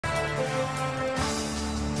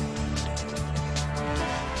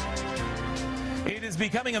is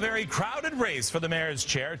becoming a very crowded race for the mayor's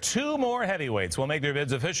chair. Two more heavyweights will make their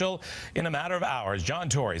bids official in a matter of hours. John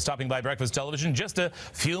Tory stopping by Breakfast Television just a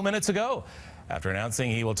few minutes ago. After announcing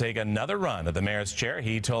he will take another run at the mayor's chair,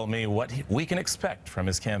 he told me what we can expect from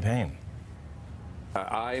his campaign.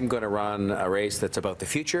 I'm going to run a race that's about the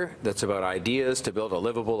future, that's about ideas to build a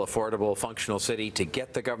livable, affordable, functional city, to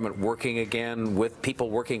get the government working again, with people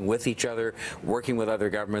working with each other, working with other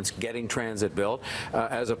governments, getting transit built,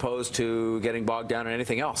 as opposed to getting bogged down in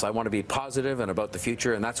anything else. I want to be positive and about the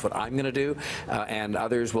future, and that's what I'm going to do, and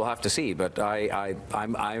others will have to see. But I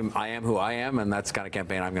am who I am, and that's the kind of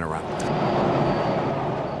campaign I'm going to run.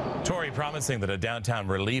 Tory promising that a downtown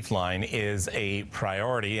relief line is a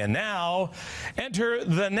priority. And now, enter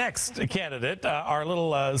the next candidate, our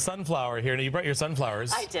little sunflower here. Now, you brought your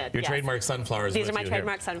sunflowers. I did. Your yes. trademark sunflowers. These are my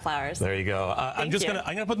trademark sunflowers. There you go. I'm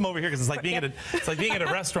gonna put them over here because it's like being at a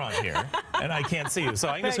restaurant here, and I can't see you. So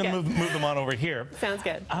I'm just gonna move them on over here. Sounds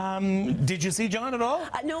good. Did you see John at all?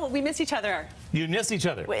 No, we miss each other. You miss each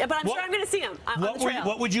other. But I'm sure I'm going to see him on the trail.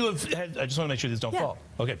 What would you have? I just want to make sure these don't fall.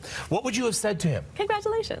 Okay. What would you have said to him?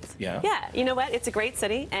 Congratulations. Yeah. Yeah. You know what? It's a great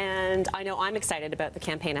city, and I know I'm excited about the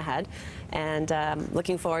campaign ahead, and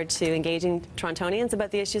looking forward to engaging Torontonians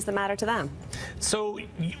about the issues that matter to them. So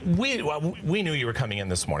we knew you were coming in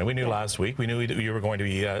this morning. We knew last week. We knew you were going to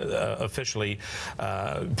be officially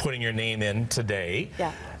putting your name in today.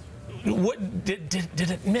 Yeah. What did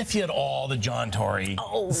it miff you at all that John Tory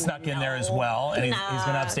snuck in there as well, and he's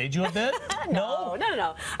going to upstage you a bit? No.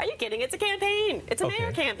 Are you kidding? It's a campaign. It's a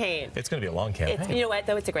mayor campaign. It's going to be a long campaign. You know what,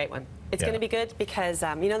 though? It's a great one. It's going to be good because,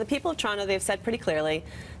 you know, the people of Toronto, they've said pretty clearly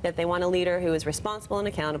that they want a leader who is responsible and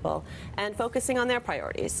accountable and focusing on their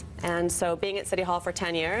priorities. And so being at City Hall for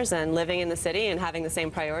 10 years and living in the city and having the same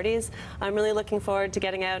priorities, I'm really looking forward to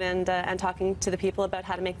getting out and talking to the people about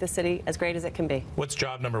how to make this city as great as it can be. What's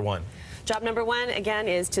job number one? Job number one, again,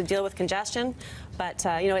 is to deal with congestion. But,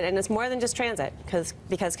 you know, and it's more than just transit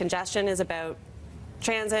because congestion is about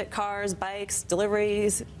transit, cars, bikes,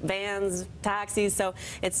 deliveries, vans, taxis. So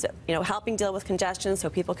it's, you know, helping deal with congestion so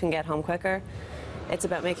people can get home quicker. It's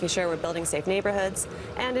about making sure we're building safe neighborhoods,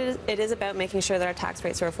 and it is about making sure that our tax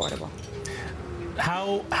rates are affordable.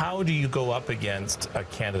 How do you go up against a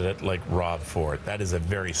candidate like Rob Ford? That is a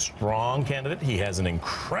very strong candidate. He has an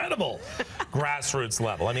incredible grassroots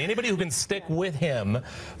level. I mean, anybody who can stick with him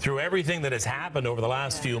through everything that has happened over the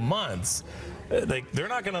last few months, they're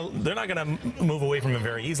not gonna move away from him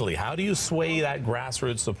very easily. How do you sway that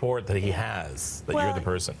grassroots support that he has? That you're the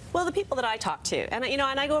person. Well, the people that I talk to, and you know,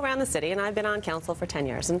 and I go around the city, and I've been on council for 10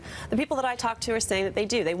 years, and the people that I talk to are saying that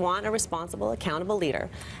they want a responsible, accountable leader,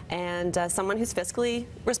 and someone who's fiscally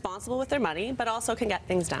responsible with their money, but also can get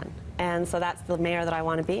things done. And so that's the mayor that I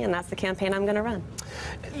want to be, and that's the campaign I'm going to run.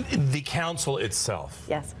 The council itself.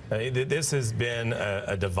 Yes. This has been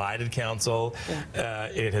a divided council. Yeah.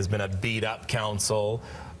 It has been a beat-up council.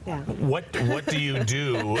 Yeah. What do you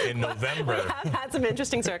do in November? We have had some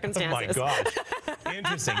interesting circumstances. Oh my gosh.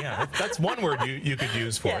 Interesting, yeah. That's one word you could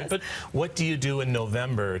use for it. But what do you do in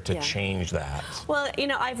November to change that? Well, you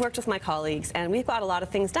know, I've worked with my colleagues, and we've got a lot of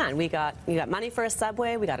things done. We got money for a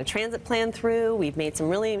subway. We got a transit plan through. We've made some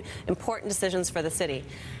really important decisions for the city.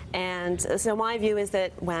 And so my view is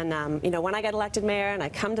that when, you know, when I get elected mayor and I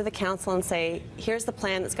come to the council and say, here's the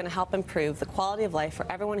plan that's going to help improve the quality of life for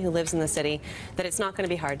everyone who lives in the city, that it's not going to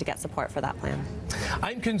be hard to get support for that plan.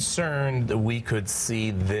 I'm concerned that we could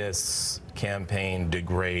see this campaign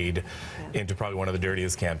degrade into probably one of the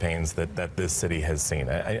dirtiest campaigns that this city has seen.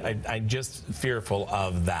 I'm just fearful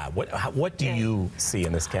of that. What do you see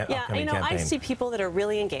in this upcoming campaign? I see people that are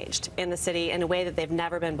really engaged in the city in a way that they've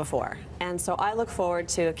never been before. And so I look forward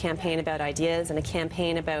to a campaign about ideas and a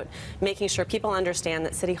campaign about making sure people understand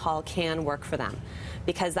that City Hall can work for them.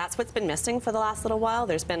 Because that's what's been missing for the last little while.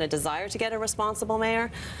 There's been a desire to get a responsible mayor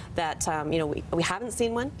that, you know, we haven't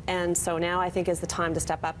seen one. And so now I think is the time to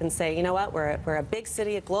step up and say, you know what, we're a big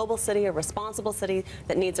city, a global city, a responsible city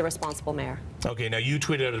that needs a responsible mayor. Okay, now you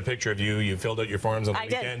tweeted out a picture of you. You filled out your forms on the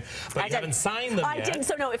weekend, but you haven't signed them yet. I did.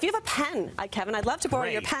 So no, if you have a pen, Kevin, I'd love to borrow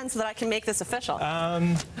your pen so that I can make this official.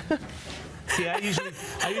 See, I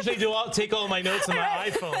usually take all my notes on my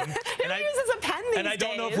iPhone. And I use a pen these days. And I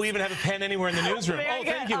don't know if we even have a pen anywhere in the newsroom.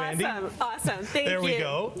 Thank you, Andy. Awesome. Thank you. There we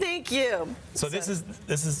go. Thank you. So this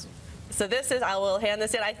is So this is, I will hand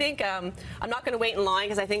this in. I think I'm not going to wait in line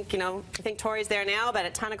because I think, I think Tori's there now, but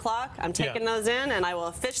at 10 o'clock, I'm taking those in, and I will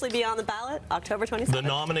officially be on the ballot October 27th. The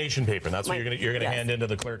nomination paper. That's what you're going to hand into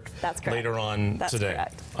the clerk later on today.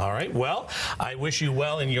 Correct. All right. Well, I wish you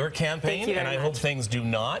well in your campaign, and I hope things do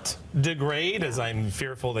not degrade, as I'm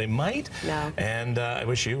fearful they might. No. And I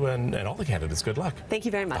wish you and all the candidates good luck. Thank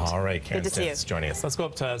you very much. All right, Karen Good to see you. Stintz joining us. Let's go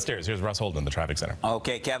upstairs. Here's Russ Holden, the traffic center.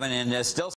 Okay, Kevin, and still